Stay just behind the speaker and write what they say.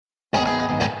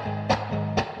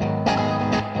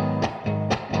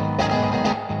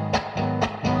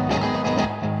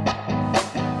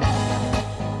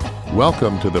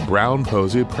Welcome to the Brown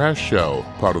Posey Press Show,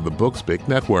 part of the Bookspeak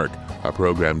Network, a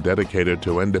program dedicated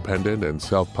to independent and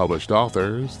self-published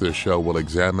authors. This show will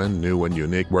examine new and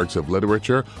unique works of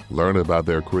literature, learn about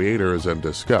their creators, and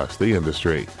discuss the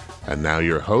industry. And now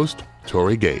your host,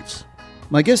 Tory Gates.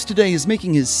 My guest today is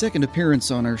making his second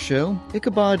appearance on our show.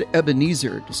 Ichabod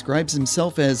Ebenezer describes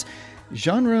himself as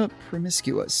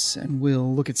genre-promiscuous, and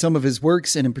we'll look at some of his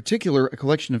works, and in particular a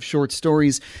collection of short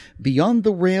stories, Beyond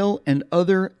the Rail and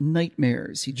Other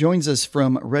Nightmares. He joins us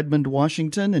from Redmond,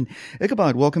 Washington. And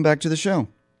Ichabod, welcome back to the show.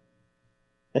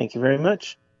 Thank you very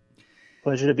much.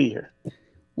 Pleasure to be here.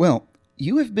 Well,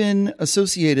 you have been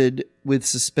associated with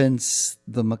suspense,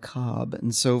 the macabre,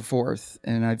 and so forth,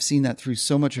 and I've seen that through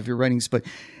so much of your writings, but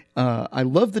I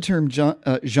love the term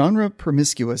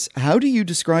genre-promiscuous. How do you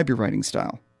describe your writing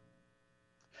style?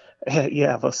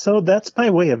 Yeah, well, so that's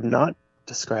my way of not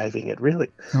describing it, really.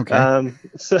 Okay.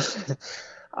 So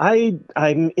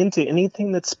I'm into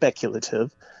anything that's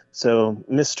speculative, so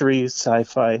mystery,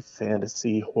 sci-fi,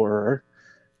 fantasy, horror,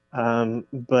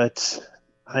 but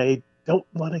I don't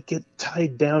want to get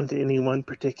tied down to any one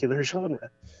particular genre.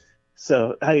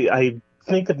 So I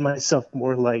think of myself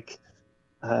more like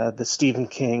the Stephen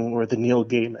King or the Neil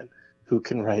Gaiman, who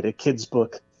can write a kid's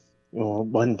book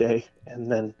one day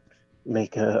and then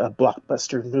make a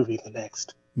blockbuster movie the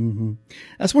next. Mm-hmm.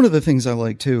 That's one of the things I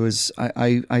like too, is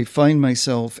I find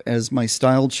myself, as my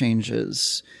style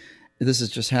changes, this has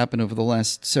just happened over the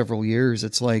last several years,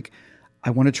 it's like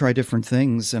I want to try different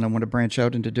things and I want to branch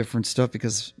out into different stuff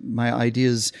because my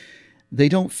ideas, they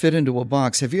don't fit into a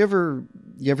box. Have you ever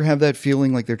have that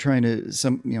feeling like they're trying to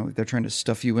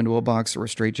stuff you into a box or a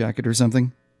straitjacket or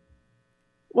something?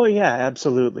 Well, yeah,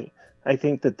 absolutely. I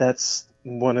think that's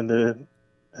one of the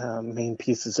main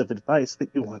pieces of advice that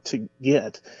you want to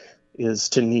get, is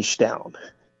to niche down.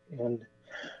 And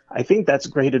I think that's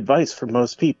great advice for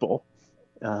most people.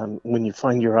 When you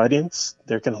find your audience,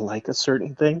 they're going to like a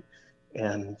certain thing.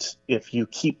 And if you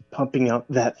keep pumping out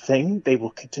that thing, they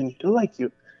will continue to like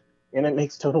you. And it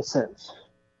makes total sense.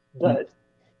 But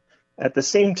at the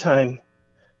same time,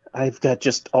 I've got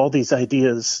just all these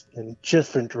ideas in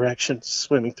different directions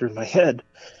swimming through my head,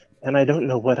 and I don't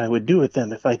know what I would do with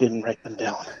them if I didn't write them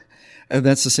down.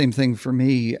 That's the same thing for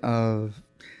me.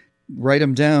 Write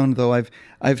them down, though.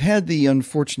 I've had the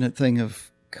unfortunate thing of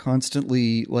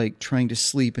constantly like trying to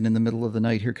sleep, and in the middle of the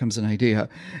night, here comes an idea.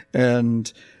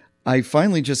 And I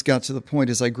finally just got to the point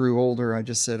as I grew older, I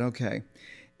just said, okay,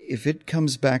 if it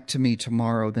comes back to me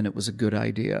tomorrow, then it was a good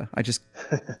idea.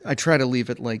 I try to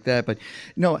leave it like that. But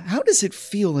no, how does it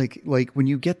feel like when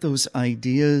you get those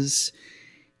ideas?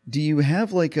 Do you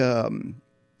have when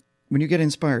you get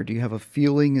inspired, do you have a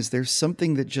feeling? Is there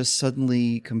something that just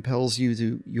suddenly compels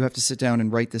you have to sit down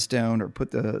and write this down or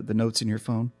put the notes in your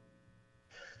phone?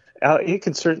 It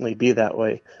can certainly be that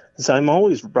way. So I'm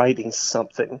always writing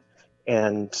something,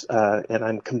 and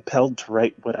I'm compelled to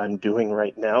write what I'm doing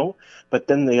right now, but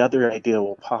then the other idea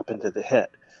will pop into the head.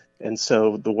 And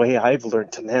so the way I've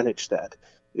learned to manage that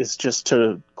is just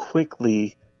to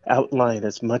quickly outline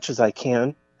as much as I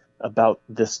can about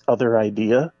this other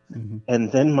idea,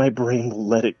 and then my brain will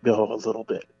let it go a little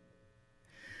bit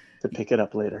to pick it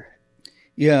up later.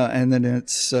 Yeah, and then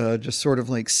it's just sort of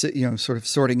like sort of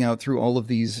sorting out through all of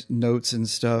these notes and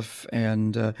stuff.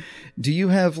 And do you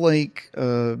have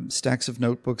stacks of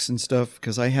notebooks and stuff?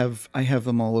 Because I have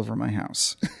them all over my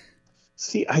house.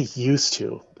 See, I used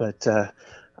to, but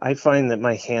I find that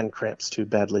my hand cramps too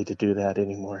badly to do that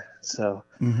anymore. So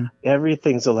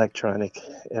everything's electronic.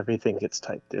 Everything gets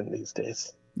typed in these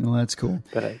days. Well, that's cool.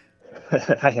 But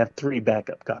I have 3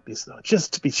 backup copies, though,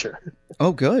 just to be sure.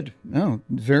 Oh, good. Oh,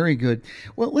 very good.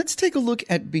 Well, let's take a look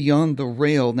at Beyond the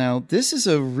Rail. Now, this is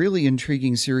a really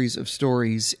intriguing series of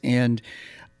stories. And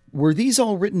were these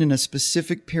all written in a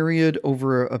specific period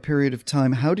over a period of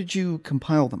time? How did you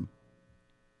compile them?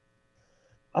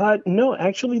 No,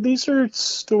 actually, these are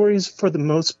stories for the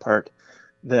most part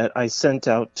that I sent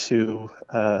out to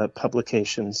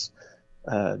publications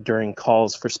during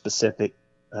calls for specific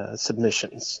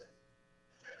submissions.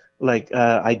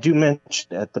 I do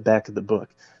mention at the back of the book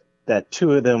that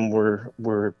 2 of them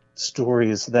were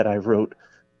stories that I wrote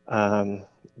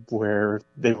where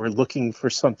they were looking for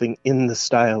something in the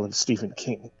style of Stephen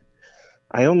King.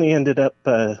 I only ended up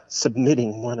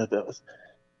submitting 1 of those,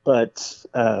 but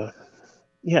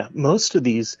most of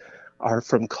these are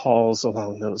from calls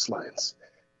along those lines.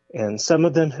 And some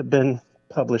of them have been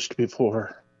published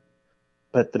before,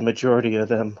 but the majority of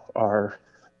them are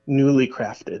newly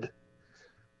crafted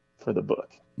for the book.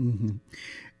 Mm-hmm.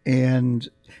 And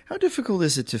how difficult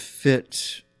is it to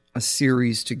fit a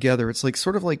series together. It's like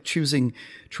sort of like choosing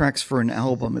tracks for an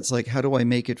album. It's like, how do I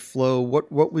make it flow?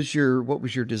 What was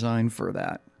your design for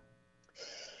that?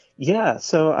 Yeah,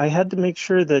 so I had to make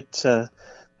sure that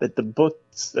that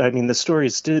the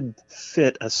stories did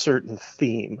fit a certain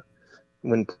theme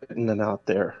when putting them out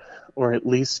there, or at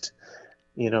least,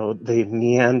 they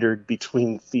meandered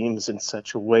between themes in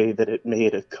such a way that it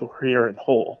made a coherent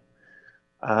whole.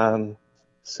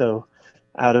 So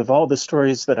out of all the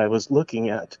stories that I was looking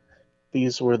at,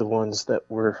 these were the ones that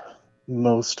were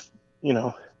most,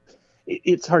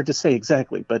 it's hard to say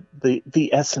exactly, but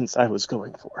the essence I was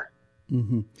going for.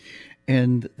 Mm-hmm.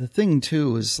 And the thing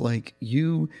too is like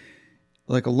a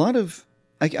lot of,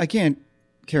 I can't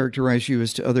characterize you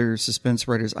as to other suspense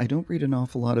writers. I don't read an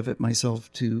awful lot of it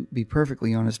myself, to be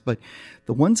perfectly honest, but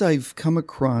the ones I've come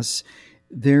across,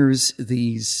 there's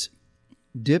these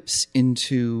dips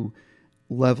into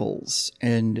levels,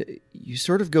 and you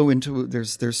sort of go into,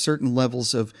 there's certain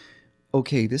levels of,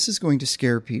 okay, this is going to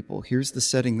scare people. Here's the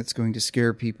setting that's going to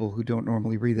scare people who don't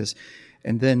normally read this.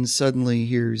 And then suddenly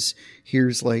here's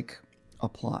like a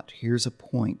plot. Here's a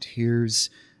point. Here's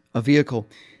a vehicle.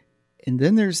 And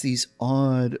then there's these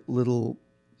odd little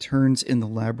turns in the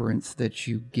labyrinth that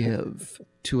you give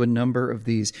to a number of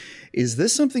these. Is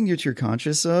this something that you're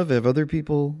conscious of? Have other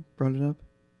people brought it up?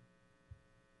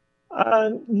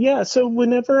 Yeah. So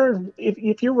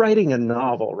if you're writing a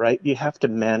novel, right, you have to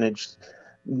manage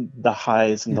the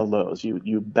highs and the lows.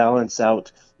 You balance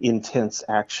out intense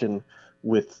action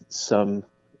with some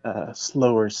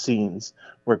slower scenes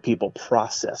where people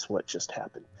process what just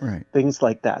happened. Right. Things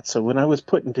like that. So when I was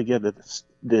putting together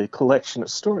the collection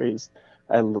of stories,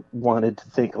 I wanted to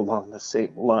think along the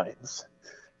same lines.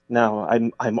 Now,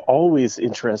 I'm always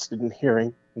interested in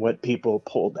hearing what people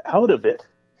pulled out of it,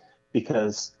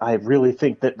 because I really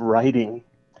think that writing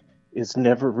is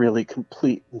never really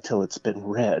complete until it's been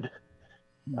read,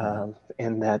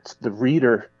 and that the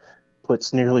reader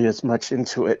puts nearly as much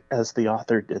into it as the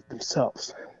author did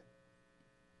themselves.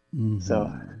 Mm-hmm.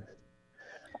 So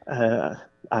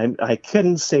I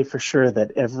couldn't say for sure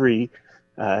that every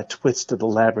twist of the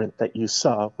labyrinth that you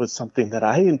saw was something that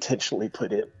I intentionally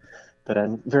put in, but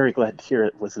I'm very glad to hear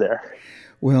it was there.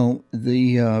 Well,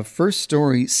 the first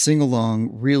story, Singalong,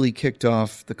 really kicked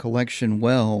off the collection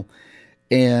well,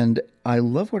 and I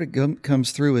love what it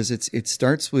comes through as it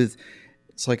starts with,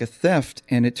 it's like a theft,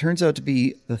 and it turns out to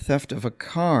be the theft of a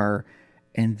car,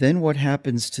 and then what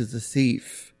happens to the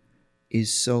thief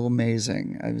is so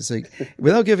amazing. I was like,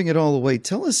 without giving it all away,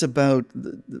 tell us about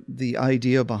the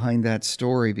idea behind that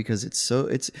story, because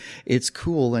it's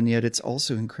cool, and yet it's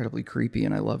also incredibly creepy,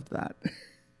 and I loved that.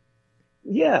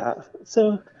 Yeah,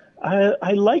 so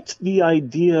I liked the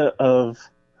idea of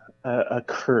a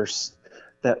curse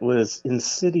that was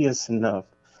insidious enough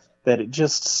that it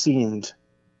just seemed,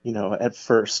 at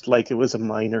first like it was a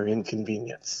minor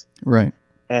inconvenience. Right.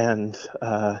 And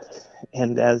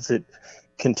as it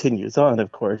continues on,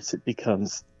 of course, it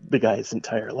becomes the guy's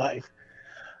entire life.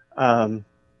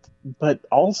 But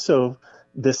also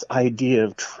this idea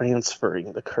of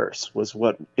transferring the curse was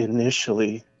what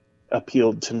initially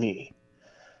appealed to me.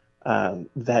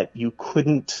 That you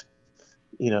couldn't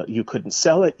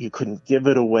sell it, you couldn't give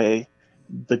it away.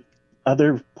 The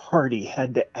other party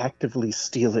had to actively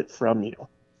steal it from you.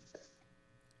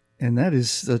 And that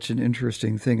is such an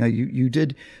interesting thing. You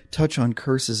did touch on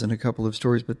curses in a couple of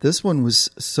stories, but this one was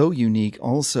so unique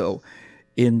also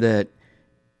in that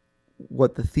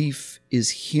what the thief is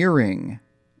hearing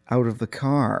out of the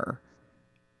car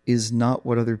is not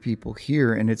what other people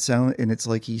hear, and it's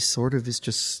like he sort of is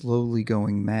just slowly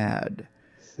going mad.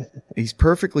 He's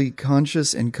perfectly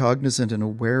conscious and cognizant and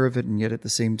aware of it, and yet at the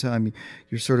same time,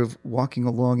 you're sort of walking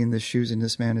along in the shoes, and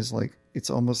this man is like, it's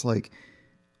almost like,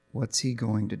 what's he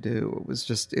going to do?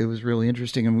 It was really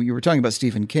interesting. And you were talking about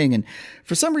Stephen King, and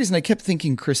for some reason I kept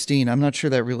thinking Christine. I'm not sure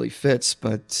that really fits,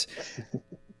 but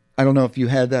I don't know if you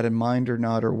had that in mind or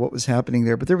not, or what was happening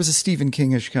there, but there was a Stephen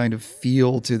Kingish kind of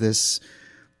feel to this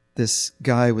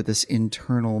guy with this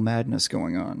internal madness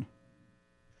going on.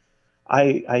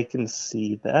 I can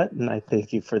see that, and I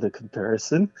thank you for the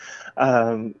comparison.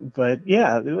 But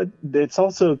yeah, it's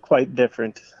also quite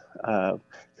different,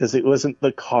 because it wasn't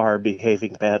the car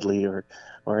behaving badly or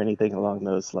anything along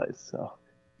those lines. So,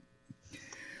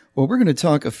 well, we're going to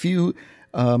talk a few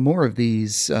more of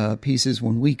these pieces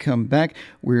when we come back.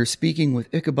 We're speaking with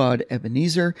Ichabod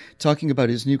Ebenezer, talking about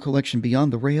his new collection,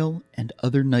 Beyond the Rail and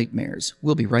Other Nightmares.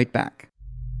 We'll be right back.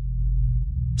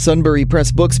 Sunbury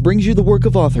Press Books brings you the work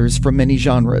of authors from many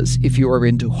genres. If you are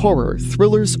into horror,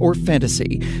 thrillers, or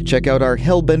fantasy, check out our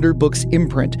Hellbender Books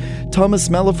imprint, Thomas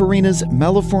Malafarina's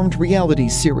Malformed Reality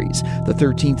series, The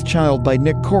 13th Child by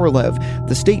Nick Korolev,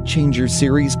 the State Changers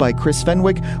series by Chris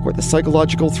Fenwick, or the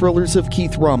psychological thrillers of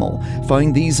Keith Rommel.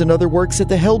 Find these and other works at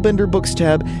the Hellbender Books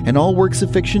tab and all works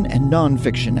of fiction and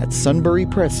nonfiction at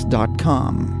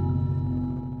sunburypress.com.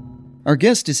 Our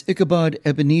guest is Ichabod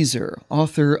Ebenezer,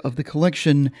 author of the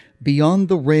collection Beyond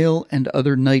the Rail and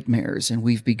Other Nightmares, and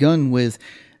we've begun with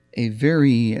a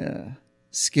very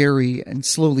scary and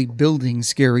slowly building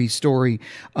scary story.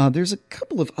 There's a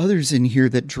couple of others in here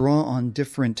that draw on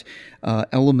different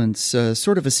elements,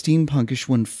 sort of a steampunkish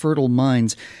one, Fertile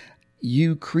Minds.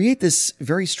 You create this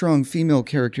very strong female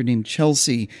character named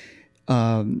Chelsea,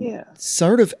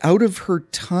 sort of out of her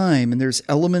time, and there's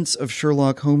elements of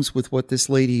Sherlock Holmes with what this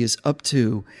lady is up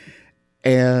to,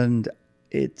 and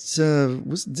it's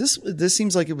this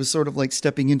seems like it was sort of like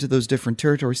stepping into those different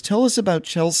territories. Tell us about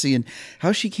Chelsea and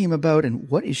how she came about, and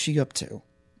what is she up to?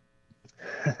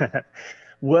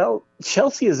 Well,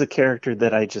 Chelsea is a character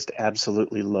that I just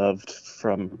absolutely loved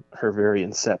from her very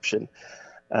inception.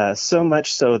 So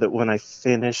much so that when I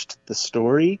finished the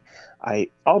story,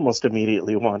 I almost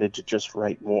immediately wanted to just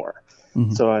write more.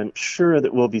 Mm-hmm. So I'm sure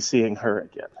that we'll be seeing her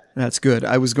again. That's good.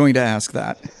 I was going to ask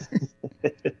that.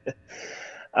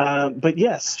 But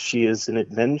yes, she is an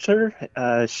adventurer.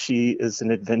 She is an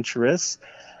adventuress,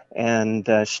 and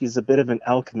she's a bit of an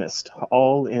alchemist,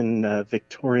 all in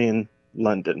Victorian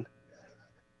London.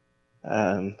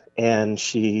 And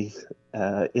she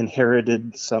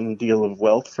inherited some deal of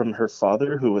wealth from her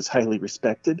father, who was highly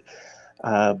respected.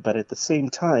 But at the same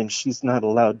time, she's not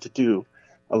allowed to do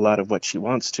a lot of what she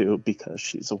wants to because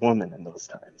she's a woman in those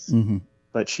times. Mm-hmm.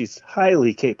 But she's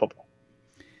highly capable.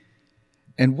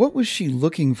 And what was she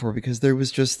looking for? Because there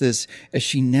was just this, as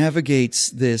she navigates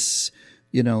this,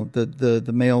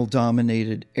 the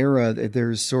male-dominated era,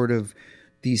 there's sort of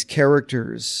these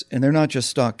characters, and they're not just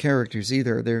stock characters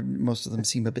either. Most of them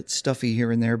seem a bit stuffy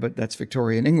here and there, but that's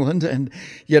Victorian England. And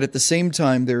yet at the same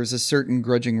time, there's a certain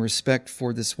grudging respect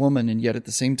for this woman, and yet at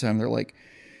the same time, they're like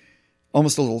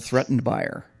almost a little threatened by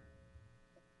her.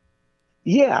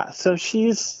 Yeah, so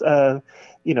she's,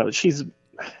 she's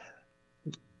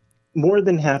more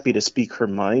than happy to speak her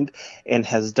mind, and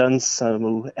has done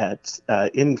so at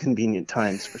inconvenient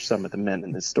times for some of the men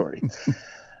in this story.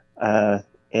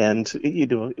 And,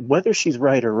 whether she's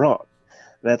right or wrong,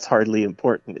 that's hardly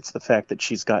important. It's the fact that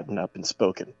she's gotten up and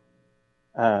spoken.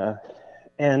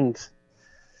 And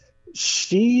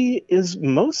she is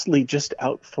mostly just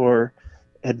out for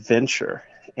adventure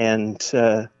and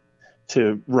to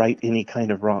right any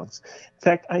kind of wrongs. In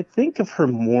fact, I think of her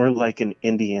more like an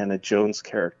Indiana Jones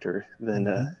character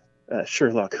than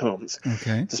Sherlock Holmes,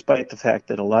 despite the fact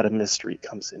that a lot of mystery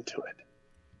comes into it.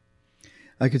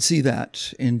 I could see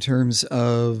that in terms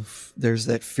of there's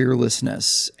that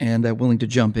fearlessness and that willing to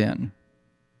jump in.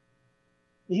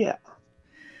 Yeah.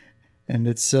 And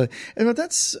it's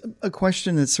that's a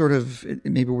question that's sort of,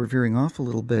 maybe we're veering off a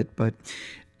little bit, but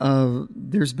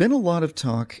there's been a lot of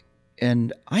talk,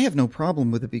 and I have no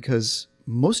problem with it because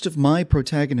most of my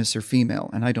protagonists are female,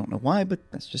 and I don't know why, but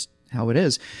that's just how it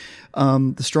is.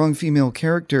 The strong female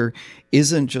character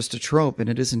isn't just a trope, and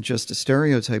it isn't just a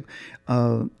stereotype.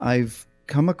 I've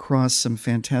come across some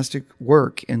fantastic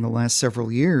work in the last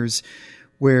several years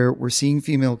where we're seeing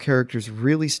female characters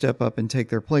really step up and take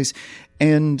their place.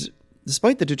 And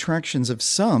despite the detractions of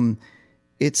some,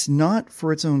 it's not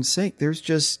for its own sake. There's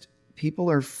just,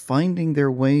 people are finding their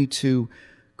way to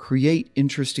create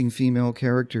interesting female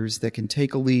characters that can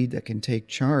take a lead, that can take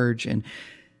charge. And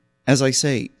as I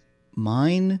say,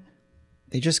 mine,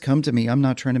 they just come to me. I'm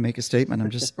not trying to make a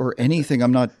statement. Or anything.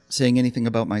 I'm not saying anything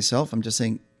about myself. I'm just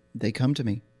saying, they come to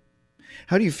me.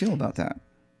 How do you feel about that?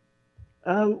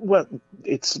 Well,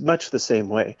 it's much the same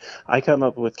way. I come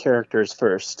up with characters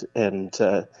first, and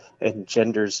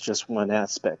gender's just one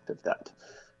aspect of that.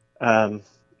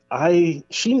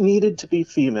 She needed to be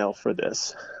female for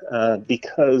this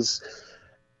because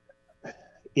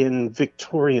in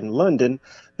Victorian London,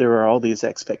 there are all these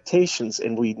expectations,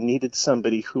 and we needed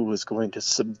somebody who was going to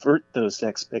subvert those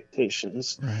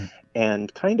expectations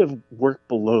and kind of work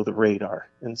below the radar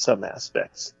in some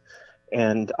aspects.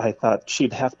 And I thought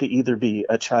she'd have to either be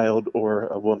a child or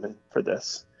a woman for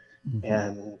this. Mm-hmm.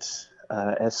 And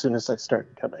as soon as I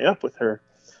started coming up with her,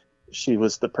 she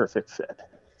was the perfect fit.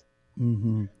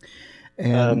 Mm-hmm.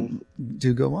 And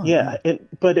do go on. Yeah,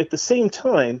 but at the same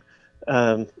time,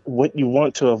 what you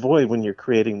want to avoid when you're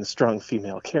creating the strong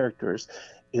female characters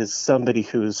is somebody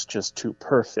who's just too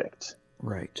perfect.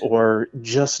 Right. Or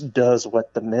just does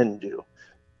what the men do.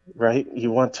 right?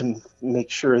 You want to make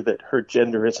sure that her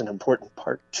gender is an important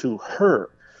part to her,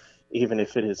 even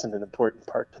if it isn't an important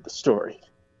part to the story.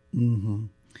 Mm-hmm.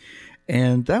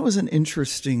 And that was an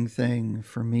interesting thing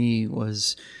for me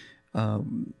was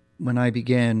when I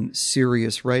began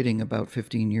serious writing about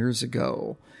 15 years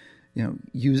ago,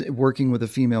 working with a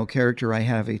female character, I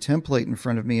have a template in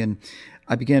front of me, and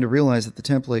I began to realize that the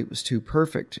template was too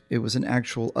perfect. It was an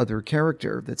actual other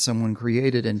character that someone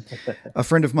created, and a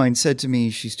friend of mine said to me,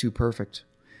 she's too perfect.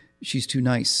 She's too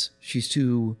nice. She's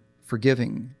too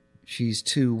forgiving. She's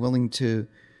too willing to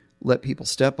let people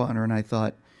step on her. And I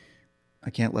thought, I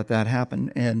can't let that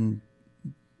happen. And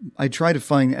I try to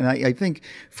find, and I think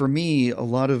for me, a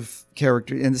lot of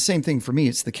character, and the same thing for me,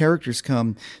 it's the characters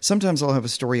come. Sometimes I'll have a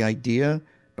story idea,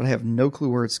 but I have no clue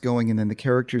where it's going, and then the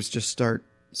characters just start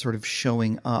sort of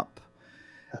showing up.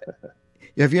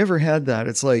 Have you ever had that?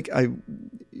 It's like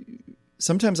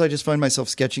sometimes I just find myself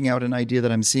sketching out an idea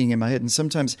that I'm seeing in my head, and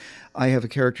sometimes I have a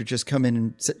character just come in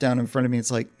and sit down in front of me.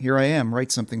 It's like, here I am,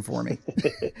 write something for me.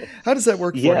 How does that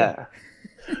work for you? Yeah.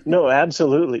 No,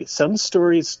 absolutely. Some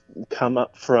stories come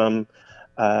up from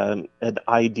an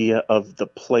idea of the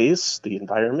place, the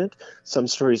environment. Some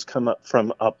stories come up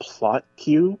from a plot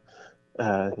cue,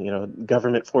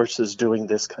 government forces doing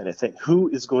this kind of thing. Who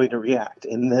is going to react?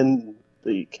 And then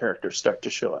the characters start to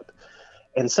show up.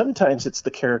 And sometimes it's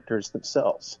the characters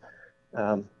themselves.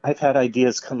 I've had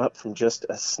ideas come up from just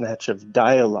a snatch of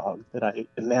dialogue that I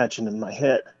imagine in my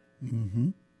head. Mm-hmm.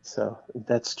 So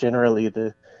that's generally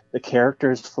the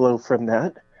characters flow from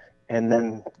that, and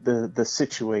then the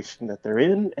situation that they're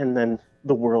in, and then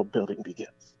the world building begins.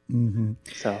 Mm-hmm.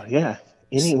 So yeah,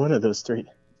 any one of those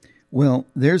three. Well,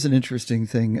 there's an interesting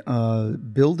thing.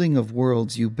 Building of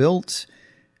worlds, you built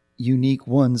unique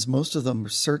ones. Most of them are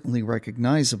certainly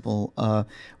recognizable.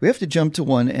 We have to jump to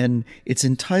one, and it's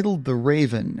entitled The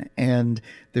Raven, and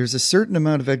there's a certain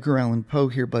amount of Edgar Allan Poe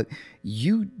here, but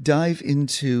you dive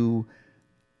into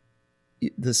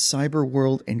the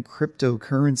cyberworld and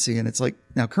cryptocurrency, and it's like,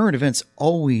 now current events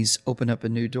always open up a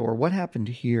new door. What happened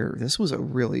here? This was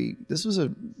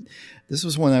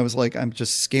one I was like, I'm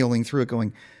just scaling through it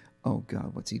going, oh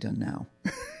God, what's he done now?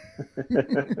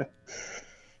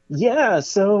 Yeah,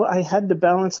 so I had to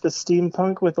balance the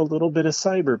steampunk with a little bit of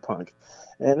cyberpunk,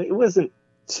 and it wasn't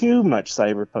too much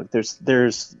cyberpunk.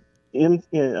 There's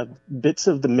bits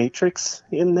of the Matrix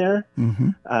in there,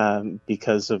 Mm-hmm.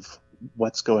 because of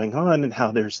what's going on and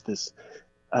how there's this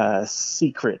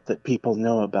secret that people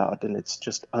know about, and it's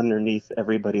just underneath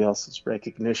everybody else's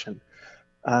recognition.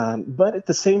 But at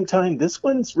the same time, this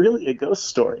one's really a ghost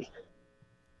story.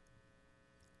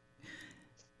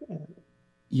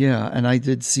 Yeah, and I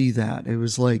did see that. It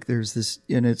was like there's this,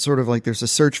 and it's sort of like there's a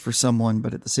search for someone,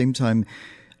 but at the same time,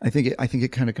 I think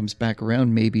it kind of comes back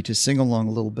around maybe to Singalong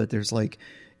a little bit. There's like,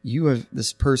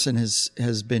 this person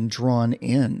has been drawn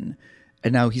in,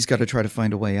 and now he's got to try to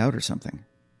find a way out or something.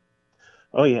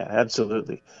 Oh yeah,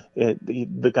 absolutely.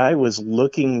 The guy was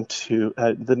looking to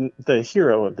the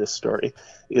hero of this story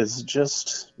is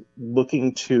just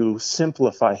looking to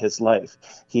simplify his life.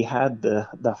 He had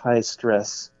the high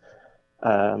stress,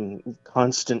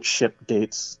 constant ship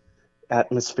dates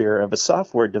atmosphere of a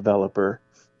software developer,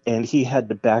 and he had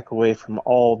to back away from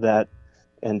all that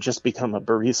and just become a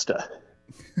barista.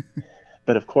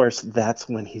 But of course, that's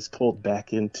when he's pulled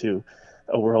back into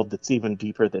a world that's even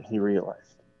deeper than he realized.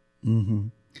 Mm-hmm.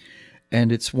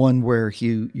 And it's one where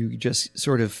you just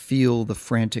sort of feel the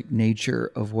frantic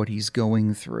nature of what he's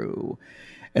going through.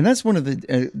 And that's one of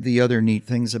the other neat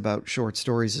things about short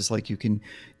stories is like you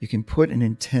can put an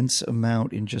intense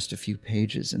amount in just a few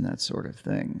pages and that sort of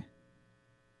thing.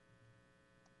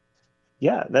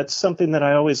 Yeah, that's something that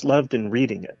I always loved in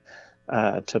reading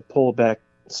it. To pull back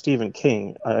Stephen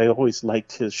King, I always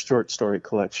liked his short story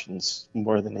collections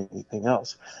more than anything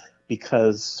else,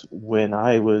 because when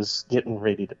I was getting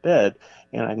ready to bed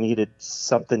and I needed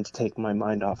something to take my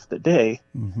mind off the day,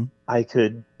 mm-hmm. I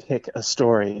could pick a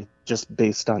story just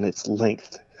based on its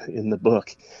length in the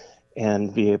book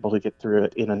and be able to get through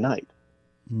it in a night.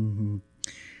 Mm-hmm.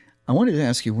 I wanted to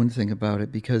ask you one thing about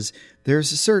it, because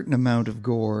there's a certain amount of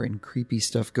gore and creepy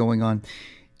stuff going on.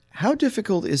 How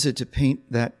difficult is it to paint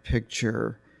that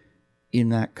picture in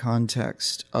that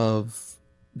context of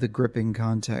the gripping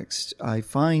context? I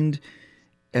find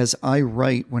as I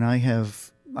write, when I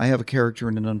have a character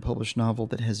in an unpublished novel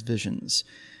that has visions,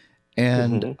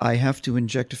 and Mm-hmm. I have to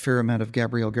inject a fair amount of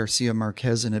Gabriel Garcia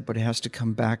Marquez in it, but it has to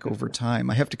come back over time.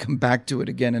 I have to come back to it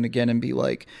again and again and be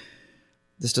like,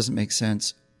 this doesn't make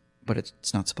sense, but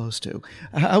it's not supposed to.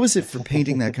 How is it for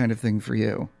painting that kind of thing for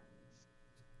you?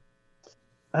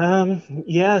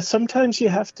 Yeah, sometimes you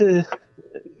have to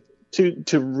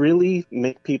To really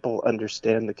make people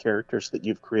understand the characters that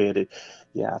you've created,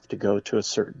 you have to go to a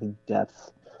certain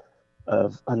depth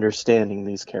of understanding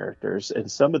these characters, and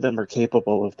some of them are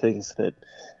capable of things that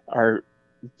are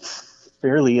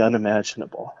fairly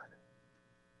unimaginable.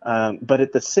 But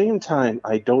at the same time,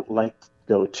 I don't like to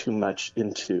go too much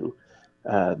into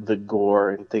the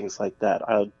gore and things like that.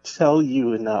 I'll tell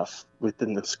you enough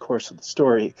within this course of the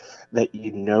story that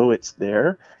you know it's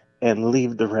there, and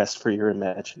leave the rest for your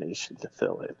imagination to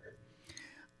fill in.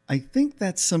 I think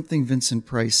that's something Vincent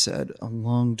Price said a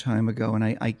long time ago, and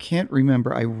I can't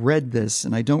remember. I read this,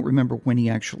 and I don't remember when he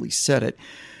actually said it,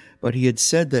 but he had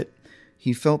said that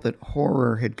he felt that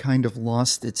horror had kind of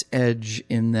lost its edge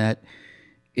in that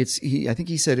I think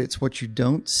he said it's what you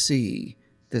don't see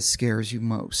that scares you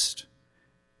most.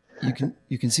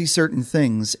 You can see certain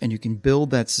things and you can build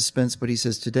that suspense, but he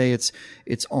says today it's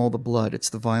all the blood,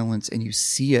 it's the violence, and you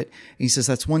see it. And he says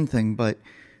that's one thing, but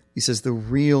he says the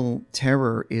real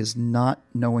terror is not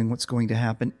knowing what's going to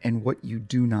happen and what you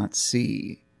do not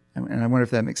see. And I wonder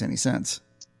if that makes any sense.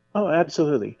 Oh,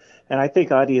 absolutely. And I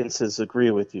think audiences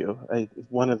agree with you.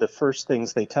 One of the first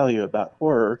things they tell you about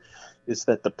horror is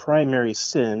that the primary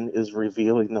sin is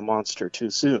revealing the monster too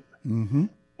soon. Mm-hmm.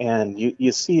 And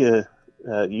you see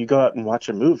you go out and watch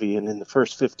a movie, and in the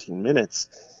first 15 minutes,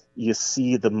 you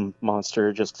see the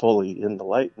monster just fully in the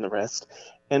light and the rest.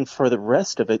 And for the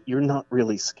rest of it, you're not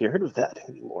really scared of that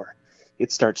anymore.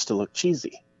 It starts to look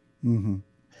cheesy. Mm-hmm.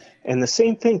 And the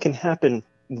same thing can happen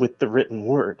with the written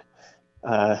word.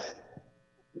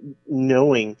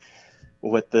 Knowing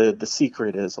what the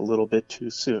secret is a little bit too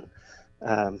soon,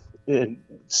 and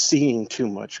seeing too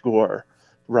much gore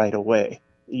right away,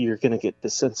 you're going to get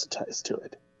desensitized to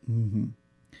it. Mm-hmm.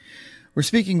 We're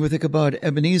speaking with Ichabod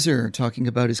Ebenezer, talking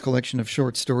about his collection of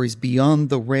short stories, Beyond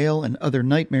the Rail and Other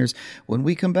Nightmares. When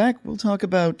we come back, we'll talk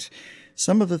about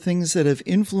some of the things that have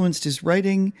influenced his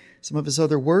writing, some of his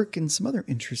other work, and some other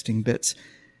interesting bits.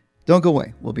 Don't go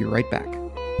away. We'll be right back.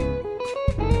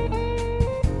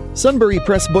 Sunbury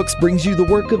Press Books brings you the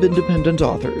work of independent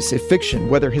authors. If fiction,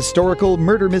 whether historical,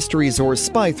 murder mysteries, or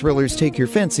spy thrillers take your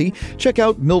fancy, check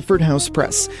out Milford House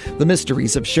Press. The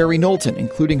mysteries of Sherry Knowlton,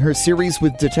 including her series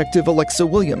with Detective Alexa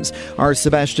Williams, R.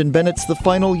 Sebastian Bennett's The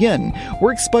Final Yen,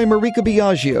 works by Marika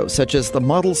Biagio, such as The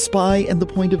Model Spy and The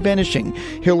Point of Vanishing,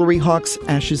 Hilary Hawk's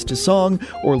Ashes to Song,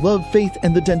 or Love, Faith,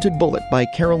 and the Dented Bullet by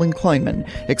Carolyn Kleinman.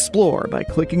 Explore by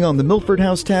clicking on the Milford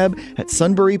House tab at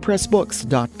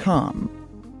sunburypressbooks.com.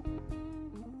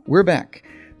 We're back.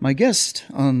 My guest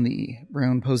on the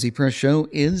Brown Posey Press Show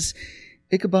is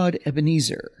Ichabod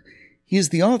Ebenezer. He is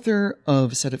the author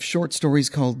of a set of short stories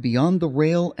called Beyond the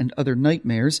Rail and Other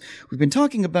Nightmares. We've been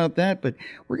talking about that, but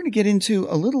we're going to get into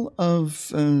a little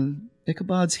of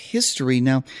Ichabod's history.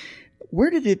 Now, where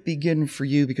did it begin for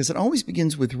you? Because it always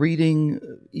begins with reading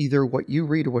either what you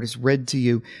read or what is read to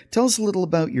you. Tell us a little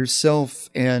about yourself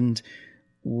and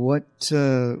what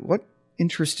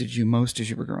interested you most as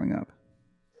you were growing up.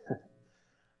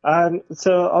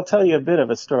 So I'll tell you a bit of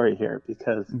a story here,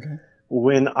 because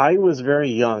when I was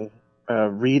very young,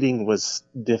 reading was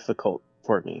difficult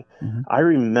for me. Mm-hmm. I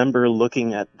remember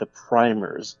looking at the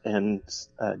primers and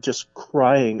just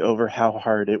crying over how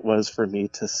hard it was for me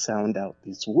to sound out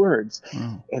these words.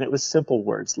 Wow. And it was simple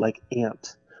words like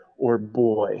ant or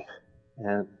boy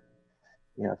and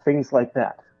things like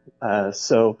that.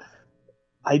 So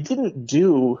I didn't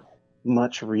do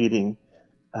much reading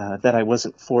that I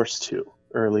wasn't forced to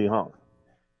early on.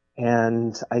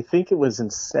 And I think it was in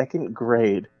second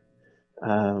grade,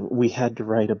 we had to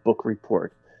write a book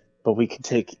report, but we could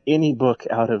take any book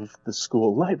out of the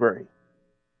school library.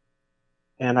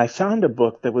 And I found a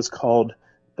book that was called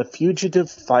The Fugitive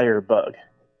Firebug.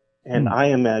 And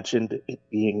I imagined it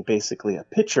being basically a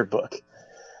picture book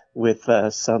with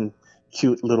some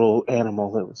cute little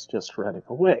animal that was just running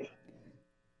away.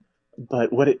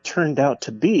 But what it turned out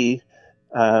to be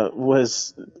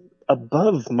was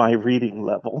above my reading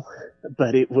level,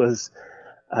 but it was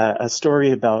a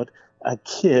story about a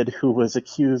kid who was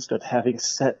accused of having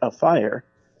set a fire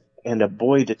and a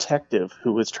boy detective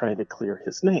who was trying to clear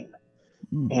his name.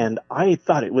 And I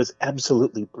thought it was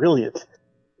absolutely brilliant.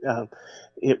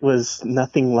 It was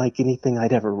nothing like anything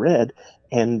I'd ever read,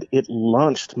 and it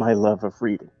launched my love of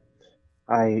reading.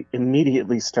 I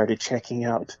immediately started checking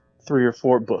out 3 or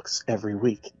 4 books every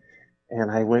week. And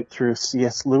I went through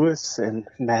C.S. Lewis and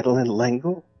Madeleine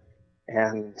L'Engle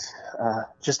and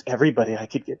just everybody I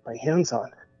could get my hands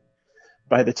on.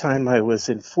 By the time I was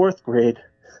in 4th grade,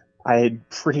 I had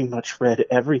pretty much read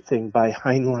everything by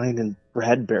Heinlein and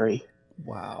Bradbury.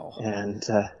 Wow. And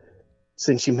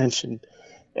since you mentioned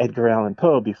Edgar Allan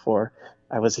Poe before,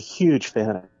 I was a huge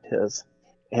fan of his.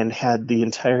 and had the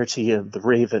entirety of The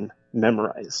Raven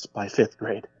memorized by 5th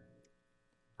grade.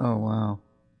 Oh, wow.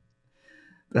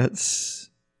 That's...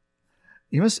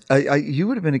 You must... you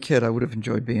would have been a kid I would have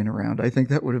enjoyed being around. I think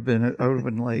that would have been... I would have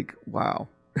been like, wow.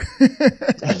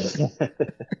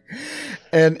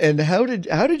 And how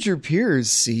did your peers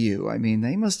see you? I mean,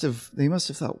 they must have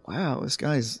thought, wow, this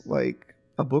guy's like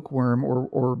a bookworm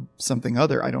or something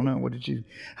other. I don't know.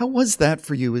 How was that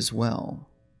for you as well?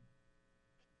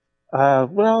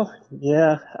 Well,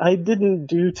 yeah, I didn't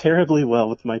do terribly well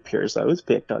with my peers. I was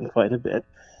picked on quite a bit,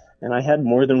 and I had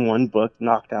more than one book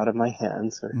knocked out of my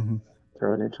hands or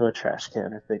thrown into a trash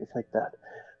can or things like that.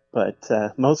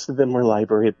 But most of them were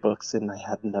library books, and I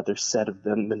had another set of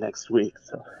them the next week,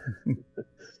 so it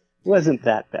wasn't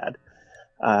that bad.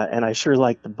 And I sure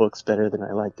liked the books better than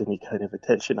I liked any kind of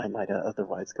attention I might have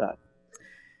otherwise got.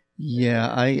 Yeah,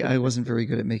 I wasn't very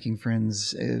good at making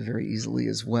friends very easily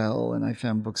as well, and I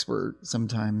found books were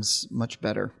sometimes much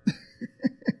better.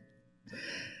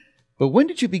 But when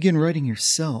did you begin writing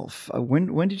yourself?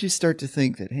 When did you start to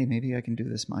think that, hey, maybe I can do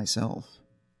this myself?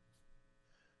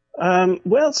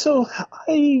 Well, so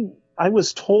I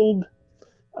was told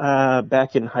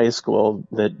back in high school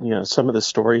that, some of the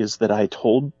stories that I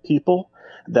told people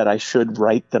that I should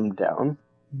write them down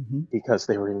because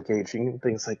they were engaging and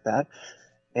things like that.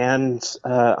 And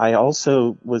I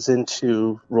also was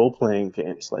into role-playing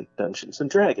games like Dungeons and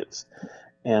Dragons.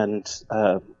 And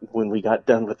when we got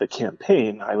done with the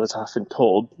campaign, I was often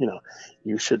told,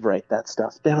 you should write that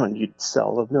stuff down. You'd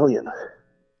sell 1 million.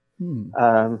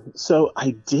 So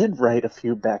I did write a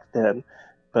few back then,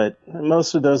 but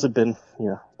most of those have been,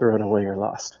 thrown away or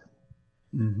lost.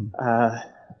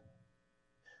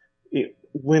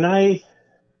 When I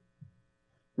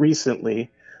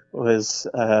recently was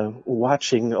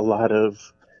watching a lot of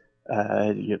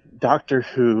Doctor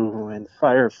Who and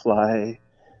Firefly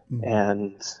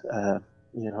and a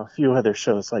few other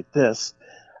shows like this,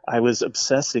 I was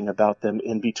obsessing about them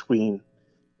in between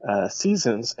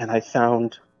seasons, and I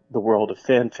found the world of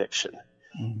fan fiction.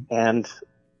 And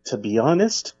to be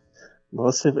honest,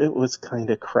 most of it was kind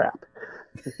of crap.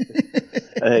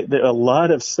 A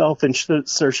lot of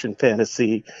self-insertion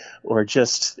fantasy, or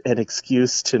just an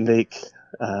excuse to make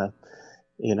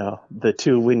the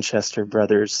two Winchester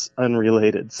brothers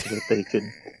unrelated so that they could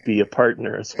be a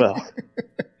partner as well.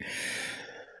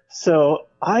 So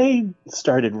I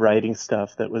started writing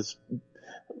stuff that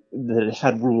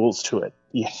had rules to it.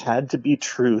 You had to be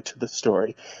true to the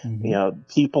story.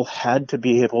 People had to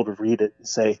be able to read it and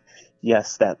say,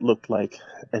 yes, that looked like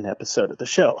an episode of the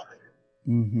show.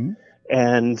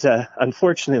 And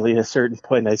unfortunately, at a certain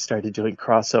point, I started doing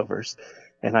crossovers,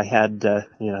 and I had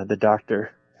the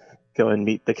Doctor go and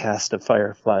meet the cast of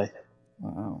Firefly.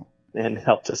 Wow. And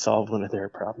help to solve one of their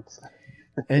problems.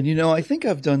 And I think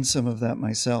I've done some of that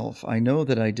myself. I know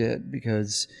that I did,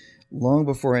 because long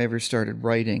before I ever started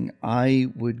writing, I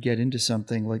would get into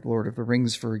something like Lord of the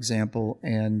Rings, for example,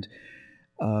 and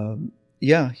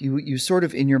you sort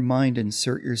of in your mind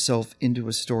insert yourself into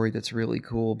a story that's really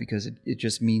cool because it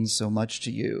just means so much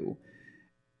to you.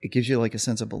 It gives you like a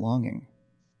sense of belonging.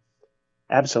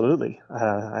 Absolutely.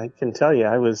 I can tell you,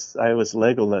 I was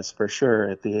Legolas for sure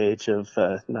at the age of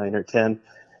 9 or 10,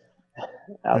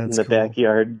 out in the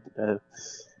backyard,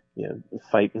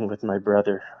 fighting with my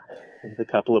brother with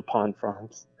a couple of pond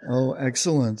frogs. Oh,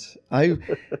 excellent.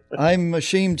 I'm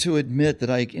ashamed to admit that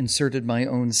I inserted my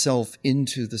own self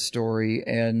into the story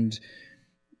and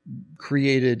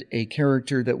created a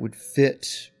character that would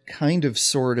fit kind of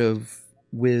sort of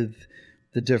with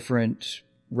the different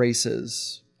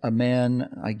races. A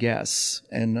man, I guess,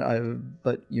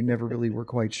 but you never really were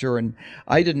quite sure. And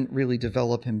I didn't really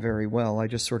develop him very well. I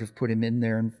just sort of put him in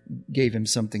there and gave him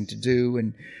something to do.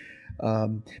 And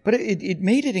but it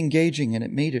made it engaging, and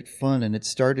it made it fun, and it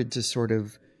started to sort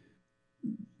of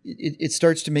it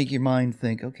starts to make your mind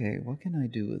think, okay, what can I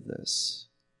do with this?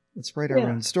 Let's write our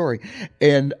own story.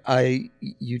 And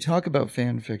you talk about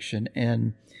fan fiction,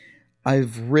 and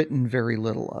I've written very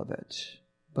little of it.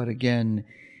 But again,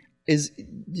 do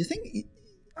you think,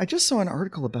 I just saw an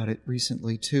article about it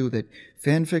recently too, that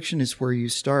fan fiction is where you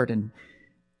start, and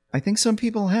I think some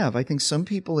people have. I think some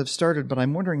people have started, but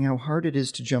I'm wondering how hard it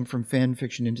is to jump from fan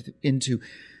fiction into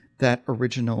that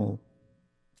original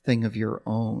thing of your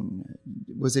own.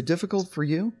 Was it difficult for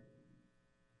you?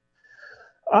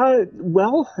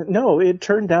 Well, no, it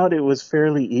turned out it was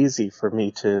fairly easy for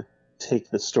me to take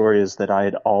the stories that I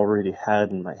had already had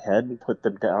in my head and put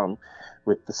them down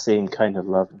with the same kind of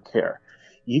love and care.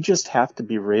 You just have to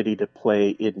be ready to play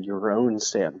in your own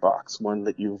sandbox, one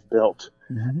that you've built,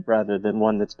 rather than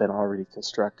one that's been already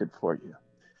constructed for you.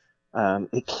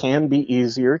 It can be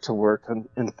easier to work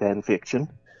in fan fiction,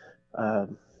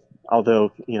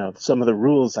 although some of the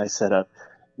rules I set up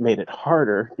made it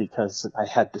harder because I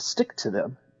had to stick to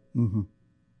them. Mm-hmm.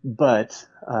 But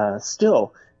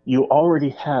still, you already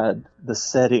had the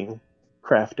setting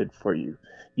crafted for you.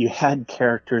 You had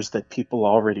characters that people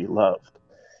already loved.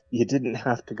 You didn't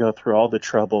have to go through all the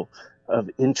trouble of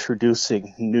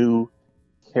introducing new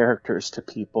characters to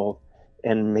people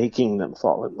and making them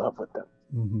fall in love with them.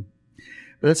 Mm-hmm.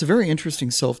 But that's a very interesting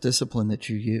self-discipline that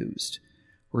you used,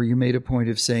 where you made a point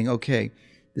of saying, okay,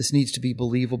 this needs to be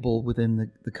believable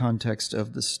within the context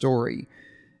of the story.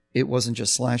 It wasn't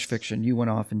just slash fiction. You went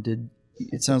off and did,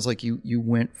 it sounds like you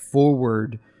went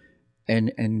forward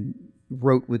and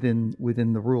wrote within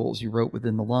the rules. You wrote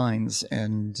within the lines.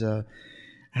 And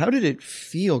how did it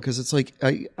feel? Because it's like,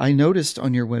 I noticed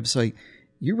on your website,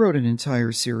 you wrote an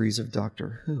entire series of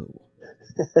Doctor Who.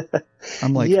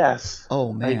 I'm like, yes,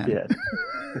 oh man. I did.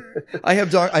 I have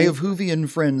Whovian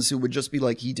friends who would just be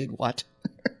like, he did what?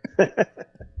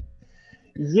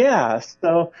 Yeah,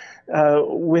 so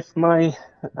with my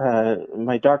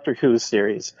Doctor Who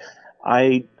series,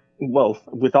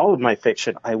 with all of my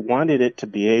fiction, I wanted it to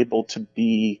be able to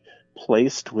be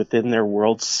placed within their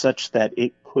world such that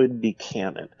it could be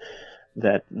canon,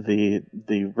 that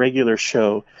the regular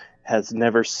show has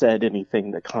never said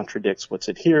anything that contradicts what's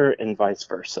in here and vice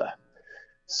versa.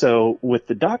 So with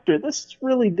the Doctor, this is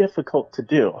really difficult to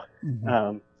do.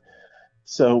 Mm-hmm.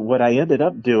 So what I ended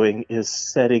up doing is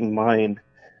setting mine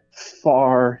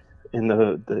far in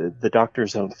the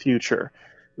Doctor's own future,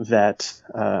 that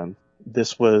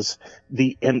this was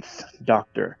the nth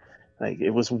Doctor. Like,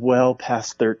 it was well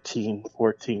past 13,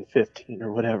 14, 15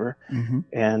 or whatever. Mm-hmm.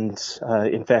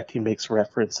 And in fact, he makes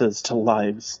references to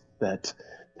lives that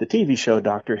the TV show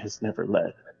Doctor has never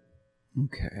led.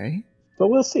 Okay. But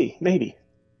we'll see, maybe.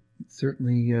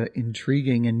 Certainly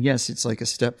intriguing. And yes, it's like a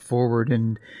step forward.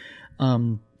 And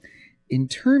in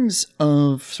terms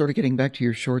of sort of getting back to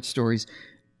your short stories,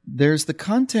 there's the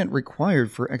content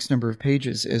required for X number of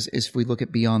pages as if we look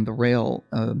at Beyond the Rail.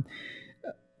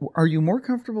 Are you more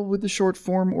comfortable with the short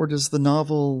form, or does the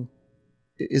novel,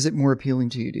 is it more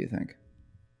appealing to you, do you think?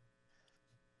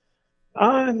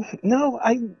 No,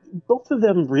 both of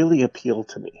them really appeal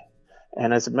to me.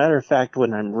 And as a matter of fact,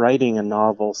 when I'm writing a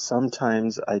novel,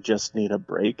 sometimes I just need a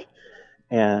break,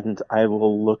 and I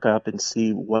will look up and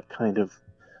see what kind of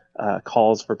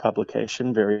calls for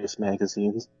publication various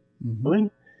magazines Mm-hmm.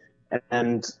 doing,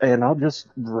 and I'll just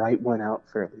write one out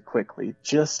fairly quickly,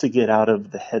 just to get out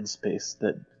of the headspace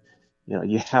that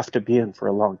you have to be in for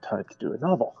a long time to do a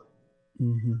novel.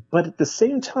 Mm-hmm. But at the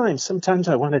same time, sometimes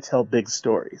I want to tell big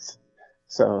stories.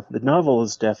 So the novel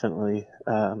is definitely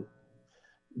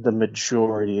the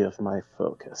majority of my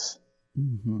focus.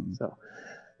 Mm-hmm. So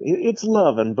it's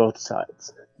love on both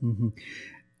sides. Mm-hmm.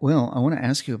 Well, I want to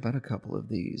ask you about a couple of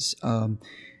these.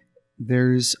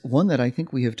 There's one that I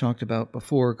think we have talked about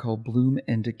before called Bloom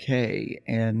and Decay,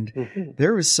 and Mm-hmm.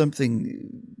 there was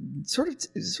something sort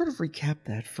of recap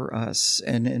that for us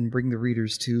and bring the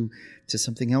readers to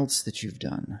something else that you've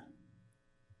done.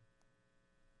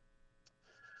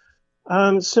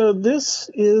 So this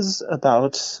is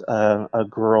about a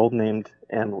girl named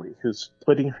Emily who's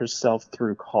putting herself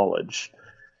through college.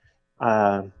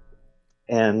 And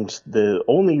the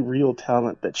only real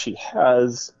talent that she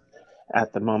has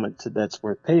at the moment that's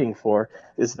worth paying for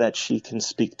is that she can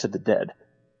speak to the dead.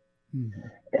 Mm-hmm.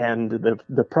 And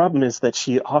the problem is that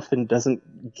she often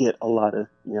doesn't get a lot of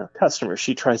customers.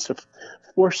 She tries to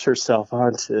force herself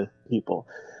onto people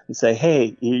and say,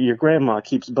 hey, your grandma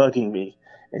keeps bugging me,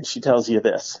 and she tells you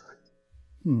this.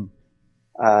 Hmm.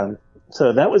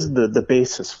 So that was the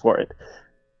basis for it.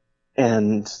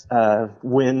 And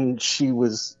when she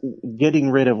was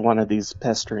getting rid of one of these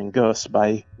pestering ghosts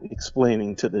by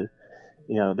explaining to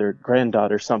their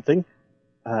granddaughter something,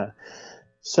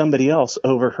 somebody else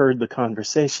overheard the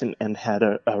conversation and had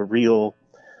a real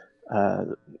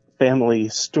family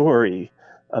story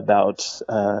about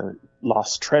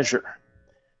lost treasure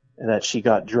that she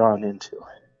got drawn into.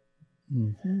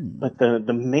 Mm-hmm. But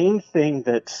the main thing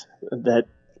that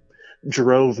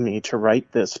drove me to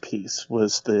write this piece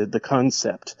was the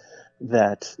concept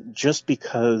that just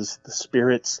because the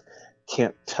spirits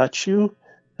can't touch you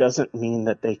doesn't mean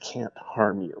that they can't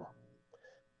harm you.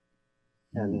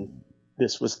 And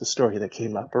this was the story that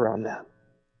came up around that.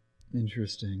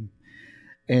 Interesting.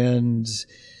 And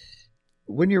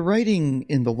when you're writing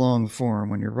in the long form,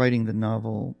 when you're writing the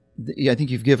novel, I think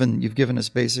you've given us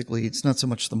basically, it's not so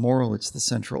much the moral, it's the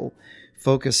central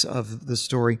focus of the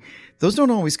story. Those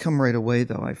don't always come right away,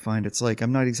 though. I find it's like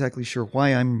I'm not exactly sure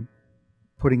why I'm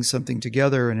putting something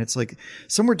together, and it's like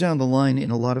somewhere down the line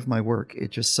in a lot of my work,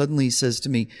 it just suddenly says to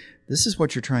me, this is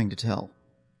what you're trying to tell.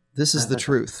 This is the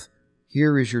truth.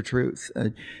 Here is your truth.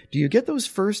 Do you get those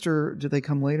first, or do they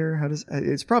come later?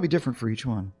 It's probably different for each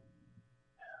one.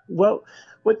 Well,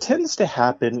 what tends to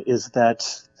happen is that,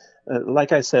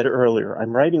 like I said earlier,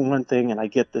 I'm writing one thing and I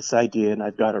get this idea and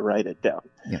I've got to write it down.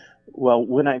 Yeah. Well,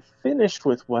 when I finished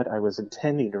with what I was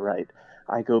intending to write,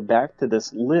 I go back to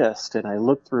this list and I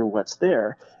look through what's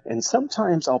there. And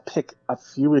sometimes I'll pick a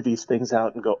few of these things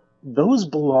out and go, those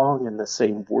belong in the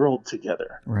same world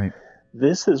together. Right.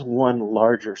 This is one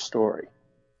larger story.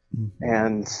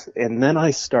 Mm-hmm. And then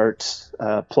I start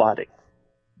plotting.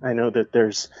 I know that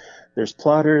there's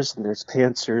plotters and there's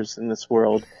pantsers in this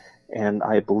world, and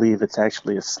I believe it's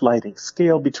actually a sliding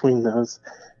scale between those,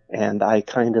 and I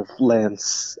kind of land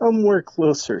somewhere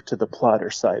closer to the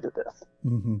plotter side of this.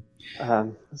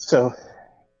 Mm-hmm. So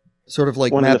sort of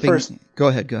like mapping. Go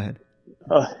ahead.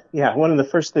 One of the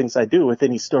first things I do with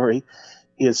any story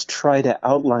is try to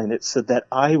outline it so that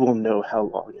I will know how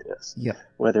long it is. Yeah.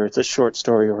 Whether it's a short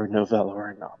story or a novella or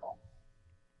a novel.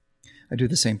 I do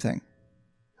the same thing.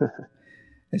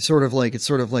 It's sort of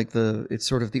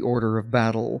the order of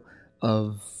battle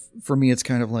for me, it's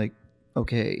kind of like,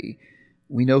 okay,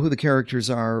 we know who the characters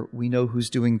are. We know who's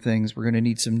doing things. We're going to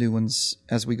need some new ones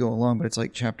as we go along, but it's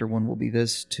like chapter 1 will be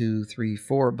this, 2, 3,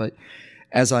 4. But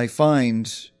as I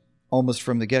find almost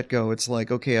from the get-go, it's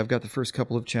like, okay, I've got the first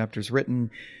couple of chapters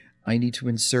written. I need to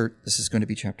insert, this is going to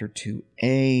be chapter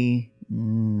 2A.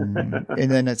 And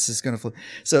then it's just going to flip.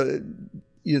 So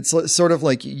it's sort of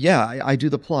like, I do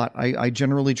the plot. I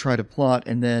generally try to plot,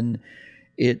 and then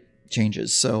it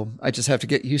changes. So I just have to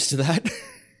get used to that.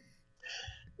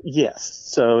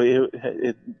 Yes. So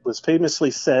it was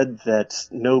famously said that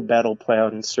no battle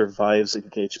plan survives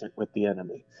engagement with the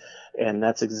enemy. And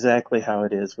that's exactly how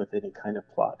it is with any kind of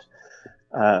plot.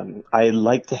 I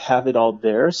like to have it all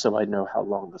there so I know how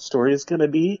long the story is going to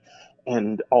be,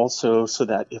 and also so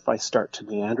that if I start to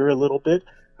meander a little bit,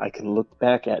 I can look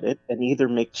back at it and either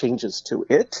make changes to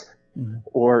it,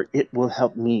 or it will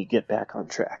help me get back on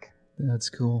track. That's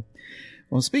cool.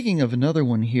 Well, speaking of another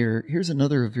one here, here's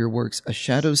another of your works, A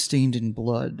Shadow Stained in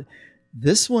Blood.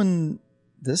 This was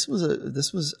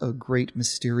a great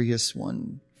mysterious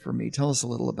one for me. Tell us a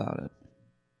little about it.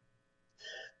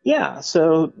 Yeah,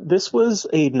 so this was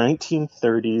a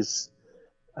 1930s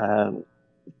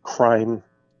crime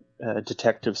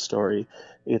detective story.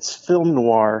 It's film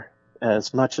noir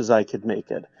as much as I could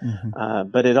make it.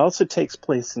 But it also takes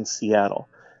place in Seattle,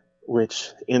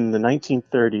 which in the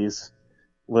 1930s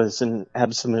was an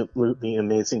absolutely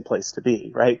amazing place to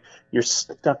be, right? You're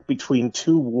stuck between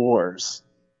two wars,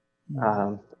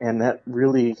 and that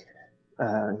really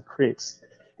creates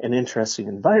an interesting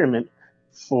environment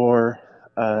for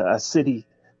a city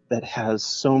that has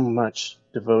so much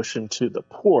devotion to the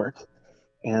port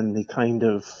and the kind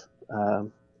of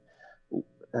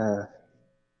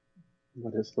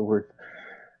what is the word?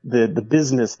 The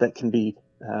business that can be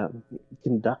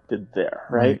conducted there,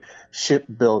 right?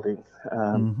 Shipbuilding,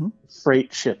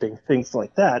 freight shipping, things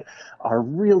like that are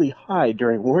really high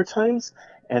during war times,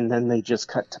 and then they just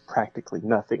cut to practically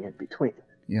nothing in between.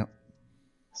 Yeah.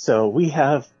 So we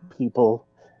have people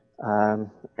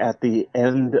at the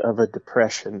end of a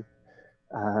depression,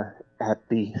 at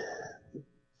the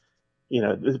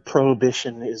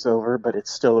prohibition is over, but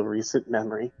it's still a recent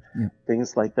memory,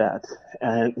 things like that.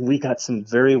 And we got some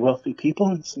very wealthy people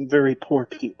and some very poor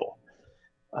people.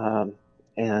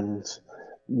 And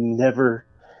never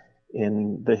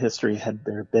in the history had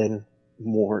there been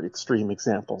more extreme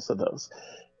examples of those.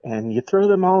 And you throw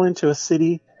them all into a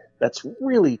city that's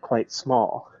really quite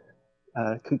small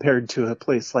compared to a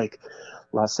place like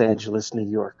Los Angeles, New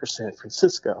York, or San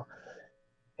Francisco.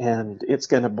 And it's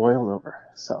going to boil over.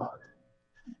 So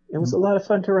it was a lot of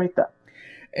fun to write that.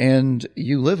 And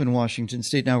you live in Washington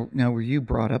State. Now were you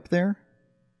brought up there?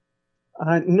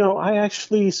 No, I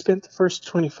actually spent the first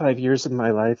 25 years of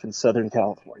my life in Southern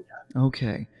California.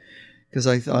 Okay. Because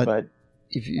I thought... But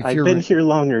if I've been here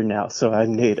longer now, so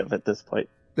I'm native at this point.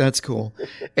 That's cool.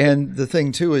 And the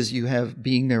thing, too, is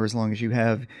being there as long as you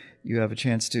have a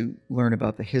chance to learn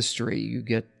about the history. You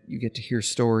get to hear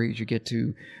stories. You get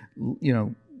to,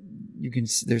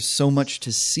 there's so much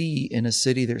to see in a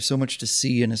city. There's so much to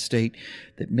see in a state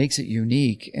that makes it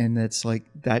unique. And that's like,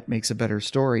 that makes a better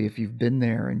story if you've been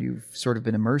there and you've sort of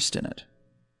been immersed in it.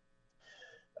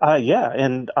 Yeah.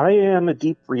 And I am a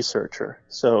deep researcher.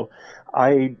 So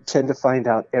I tend to find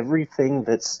out everything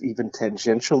that's even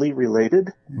tangentially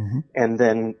related and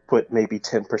then put maybe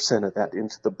 10% of that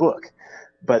into the book.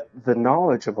 But the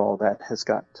knowledge of all that has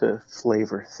got to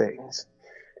flavor things.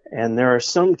 And there are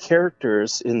some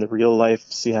characters in the real life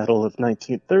Seattle of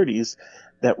 1930s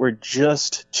that were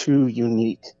just too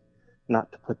unique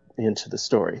not to put into the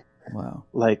story. Wow.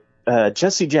 Like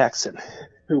Jesse Jackson,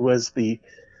 who was the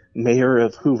mayor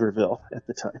of Hooverville at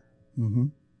the time. Mm-hmm.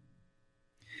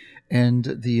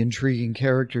 And the intriguing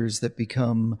characters that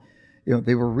become,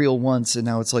 they were real once, and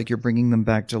now it's like you're bringing them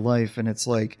back to life, and it's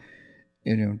like,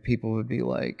 people would be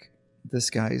like, this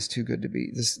guy is too good to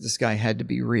be, this guy had to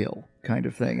be real, kind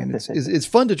of thing. And it's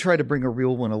fun to try to bring a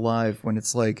real one alive when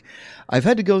it's like, I've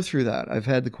had to go through that. I've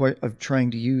had of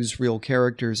trying to use real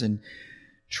characters and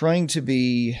trying to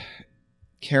be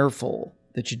careful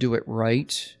that you do it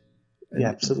right. Yeah,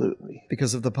 absolutely.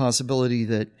 Because of the possibility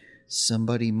that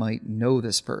somebody might know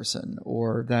this person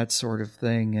or that sort of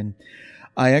thing. And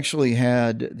I actually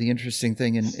had the interesting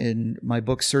thing in my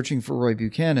book, Searching for Roy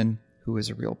Buchanan, who is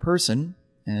a real person,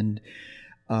 and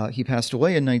he passed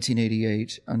away in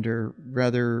 1988 under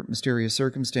rather mysterious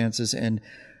circumstances. And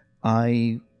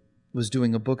I was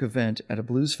doing a book event at a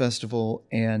blues festival,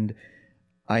 and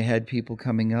I had people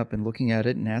coming up and looking at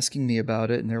it and asking me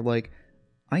about it, and they're like,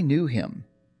 I knew him.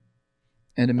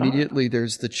 And immediately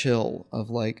there's the chill of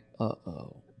like,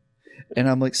 uh-oh. And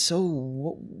I'm like, so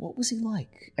what was he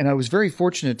like? And I was very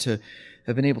fortunate to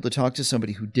have been able to talk to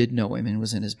somebody who did know him and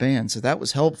was in his band. So that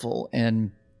was helpful.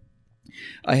 And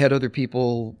I had other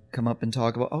people come up and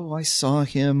talk about, oh, I saw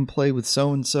him play with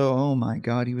so-and-so. Oh, my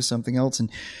God, he was something else. And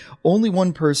only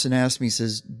one person asked me,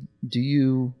 says, do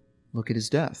you look at his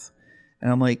death?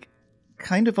 And I'm like,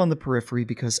 kind of on the periphery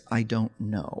because I don't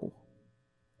know.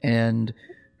 And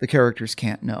the characters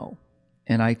can't know.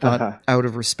 And I thought, out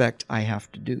of respect, I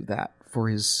have to do that for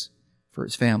his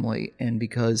family. And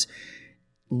because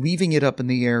leaving it up in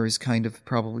the air is kind of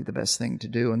probably the best thing to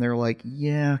do. And they're like,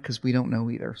 yeah, because we don't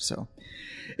know either. So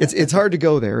it's hard to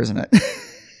go there, isn't it?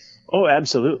 Oh,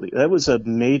 absolutely. That was a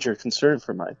major concern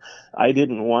for mine. I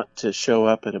didn't want to show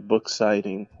up at a book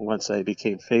signing once I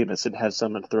became famous and have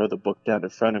someone throw the book down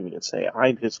in front of me and say,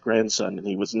 I'm his grandson, and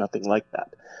he was nothing like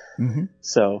that. Mm-hmm.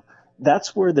 So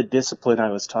that's where the discipline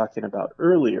I was talking about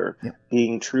earlier,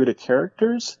 being true to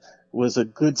characters, was a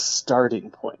good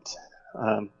starting point.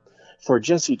 For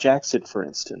Jesse Jackson, for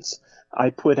instance,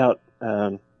 I put out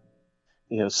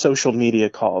social media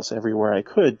calls everywhere I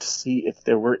could to see if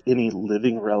there were any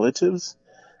living relatives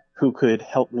who could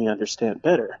help me understand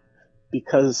better.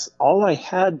 Because all I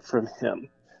had from him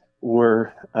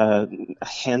were a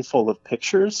handful of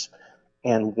pictures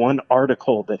and one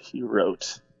article that he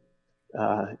wrote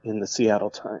in the Seattle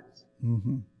Times.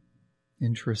 Mm-hmm.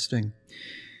 Interesting.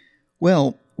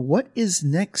 Well, what is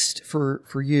next for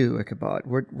you, Ichabod?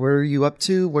 What are you up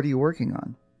to? What are you working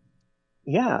on?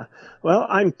 Yeah, well,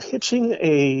 I'm pitching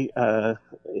a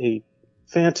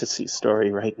fantasy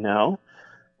story right now.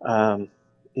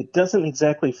 It doesn't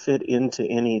exactly fit into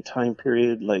any time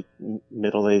period like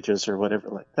Middle Ages or whatever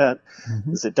like that,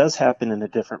 because it does happen in a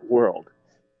different world.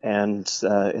 And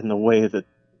in the way that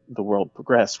the world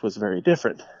progressed was very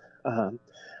different.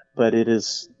 But it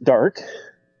is dark,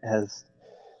 as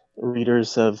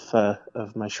readers of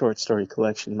my short story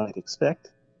collection might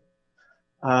expect.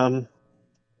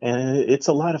 And it's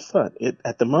a lot of fun.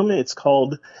 At the moment, it's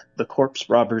called The Corpse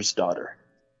Robber's Daughter.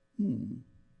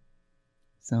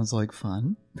 Sounds like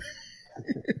fun.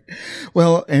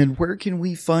 Well, and where can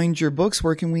we find your books?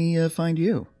 Where can we find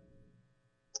you?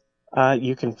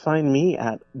 You can find me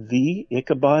at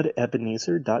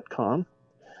theichabodebenezer.com,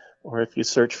 or if you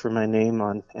search for my name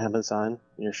on Amazon,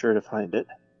 you're sure to find it.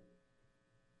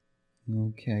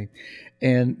 Okay.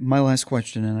 And my last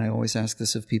question, and I always ask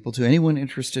this of people too, anyone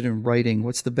interested in writing,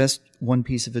 what's the best one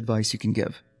piece of advice you can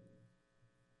give?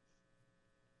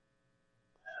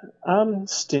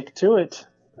 Stick to it.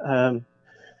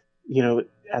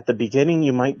 At the beginning,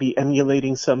 you might be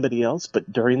emulating somebody else,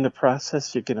 but during the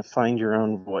process, you're going to find your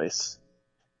own voice.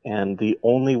 And the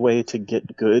only way to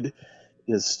get good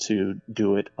is to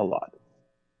do it a lot.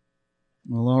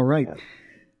 Well, all right. Yeah.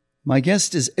 My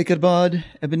guest is Ichabod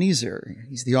Ebenezer.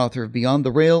 He's the author of Beyond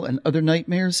the Rail and Other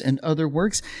Nightmares and Other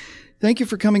Works. Thank you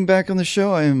for coming back on the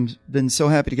show. I've been so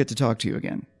happy to get to talk to you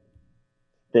again.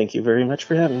 Thank you very much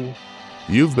for having me.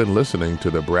 You've been listening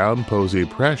to the Brown Posey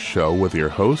Press Show with your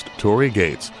host, Tory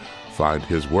Gates. Find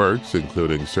his works,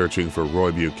 including Searching for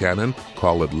Roy Buchanan,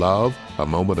 Call It Love, A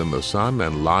Moment in the Sun,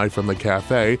 and Live from the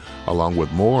Cafe, along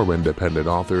with more independent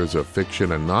authors of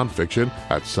fiction and nonfiction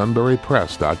at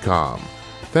sunburypress.com.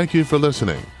 Thank you for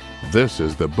listening. This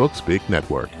is the Bookspeak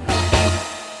Network.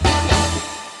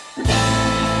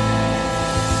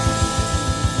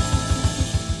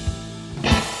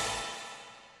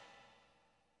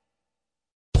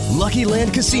 Lucky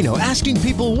Land Casino, asking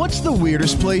people, what's the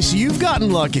weirdest place you've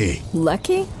gotten lucky?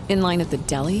 Lucky? In line at the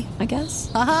deli, I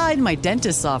guess? Aha, in my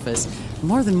dentist's office.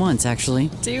 More than once, actually.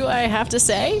 Do I have to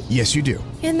say? Yes, you do.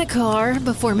 In the car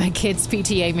before my kids'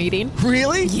 PTA meeting.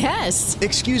 Really? Yes.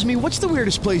 Excuse me, what's the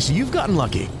weirdest place you've gotten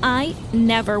lucky? I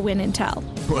never win and tell.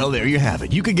 Well, there you have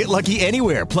it. You can get lucky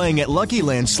anywhere, playing at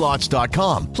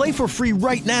LuckyLandSlots.com. Play for free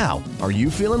right now. Are you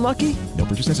feeling lucky? No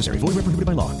purchase necessary. Void where prohibited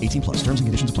by law. 18+. Terms and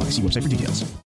conditions apply. See website for details.